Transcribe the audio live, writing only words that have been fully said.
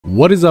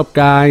What is up,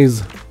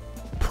 guys?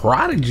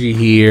 Prodigy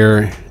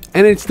here,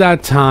 and it's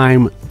that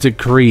time to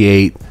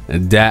create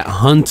that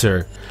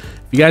hunter.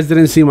 If you guys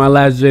didn't see my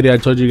last video, I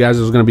told you guys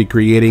I was going to be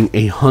creating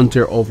a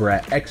hunter over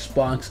at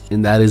Xbox,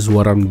 and that is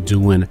what I'm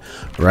doing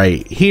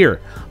right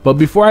here. But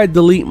before I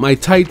delete my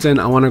Titan,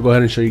 I want to go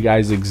ahead and show you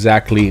guys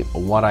exactly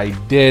what I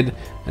did.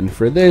 And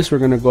for this, we're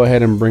going to go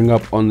ahead and bring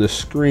up on the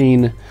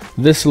screen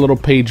this little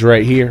page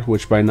right here,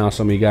 which by now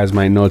some of you guys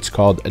might know it's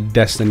called a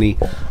Destiny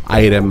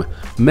Item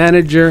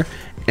Manager.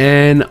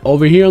 And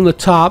over here on the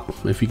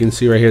top, if you can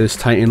see right here, this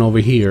Titan over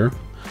here,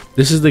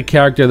 this is the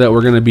character that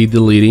we're going to be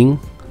deleting.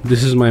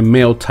 This is my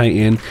male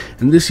Titan,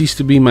 and this used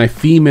to be my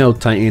female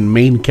Titan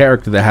main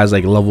character that has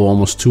like level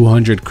almost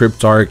 200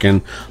 Cryptarch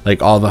and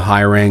like all the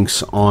high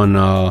ranks on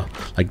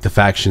like the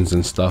factions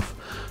and stuff.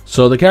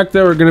 So the character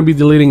that we're going to be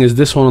deleting is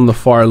this one on the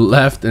far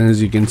left, and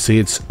as you can see,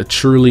 it's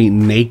truly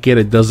naked.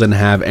 It doesn't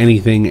have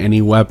anything,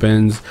 any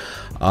weapons.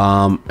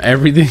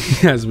 Everything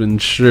has been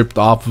stripped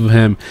off of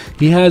him.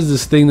 He has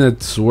this thing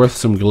that's worth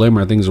some glimmer.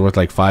 I think it's worth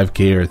like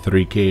 5k or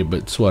 3k,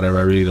 but it's whatever.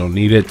 I really don't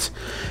need it.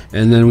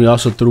 And then we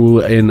also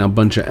threw in a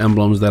bunch of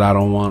emblems that I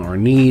don't want or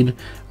need,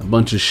 a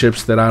bunch of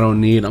ships that I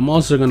don't need. I'm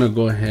also gonna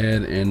go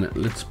ahead and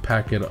let's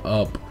pack it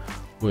up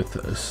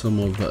with some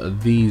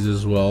of these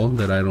as well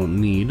that I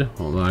don't need,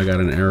 although I got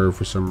an error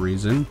for some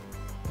reason.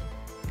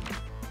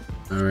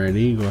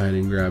 Alrighty, go ahead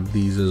and grab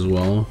these as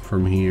well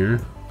from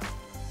here.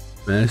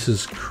 Man, this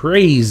is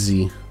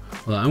crazy.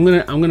 Well, I'm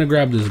gonna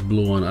grab this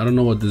blue one. I don't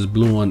know what this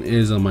blue one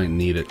is. I might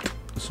need it,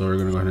 so we're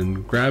gonna go ahead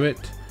and grab it,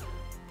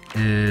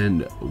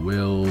 and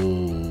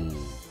we'll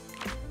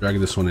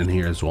drag this one in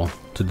here as well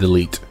to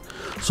delete.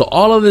 So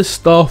all of this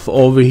stuff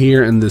over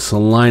here in this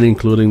line,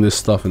 including this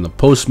stuff in the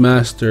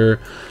postmaster,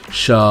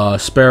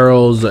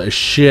 sparrows,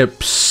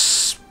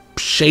 ships,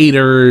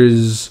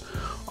 shaders,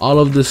 all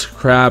of this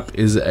crap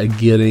is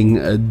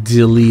getting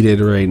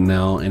deleted right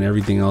now, and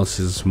everything else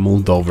is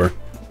moved over.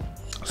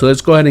 So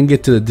let's go ahead and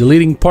get to the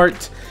deleting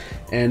part.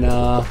 And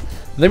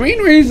the main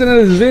reason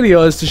of this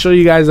video is to show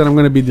you guys that I'm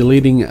going to be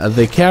deleting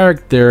the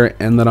character,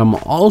 and that I'm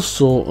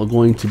also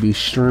going to be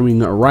streaming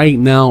right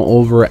now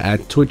over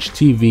at Twitch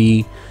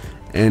TV,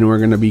 and we're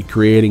going to be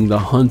creating the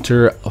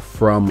hunter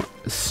from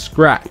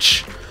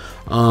scratch.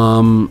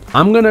 I'm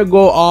going to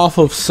go off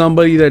of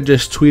somebody that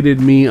just tweeted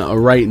me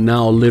right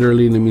now.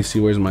 Literally, let me see,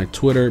 where's my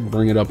Twitter,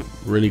 bring it up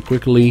really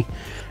quickly.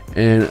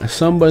 And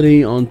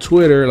somebody on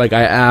Twitter, like,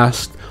 I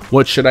asked,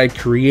 what should I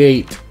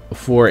create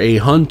for a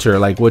hunter?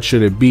 Like, what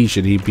should it be?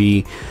 Should he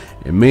be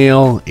a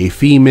male, a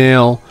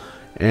female?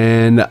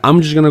 And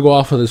I'm just gonna go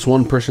off of this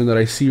one person that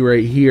I see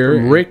right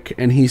here, Rick,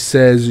 and he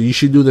says you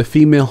should do the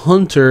female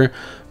hunter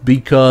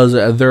because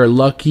their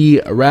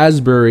lucky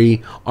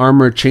raspberry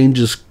armor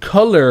changes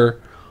color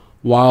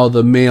while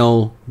the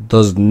male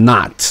does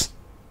not.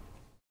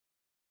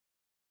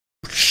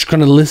 Just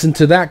gonna listen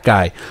to that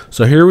guy.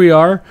 So here we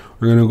are.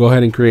 We're gonna go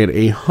ahead and create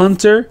a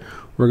hunter.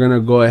 We're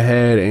gonna go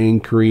ahead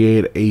and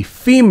create a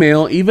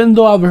female, even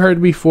though I've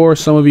heard before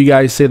some of you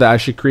guys say that I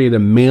should create a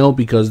male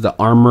because the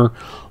armor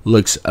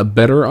looks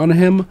better on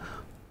him.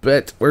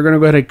 But we're gonna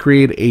go ahead and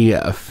create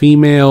a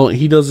female.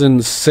 He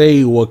doesn't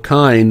say what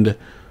kind.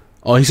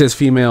 Oh, he says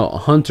female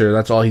hunter.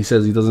 That's all he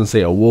says. He doesn't say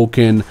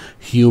awoken,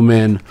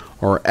 human,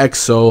 or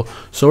exo.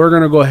 So we're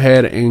gonna go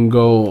ahead and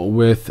go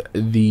with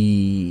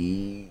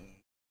the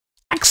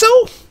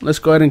exo. Let's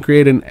go ahead and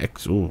create an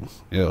exo.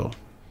 Ew.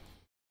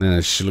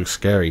 Man, she looks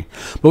scary.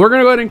 But we're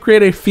gonna go ahead and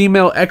create a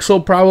female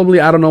exo probably.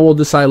 I don't know, we'll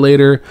decide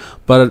later.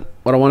 But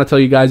what I want to tell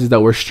you guys is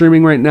that we're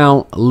streaming right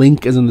now.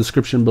 Link is in the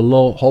description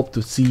below. Hope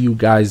to see you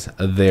guys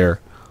there.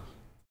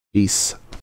 Peace.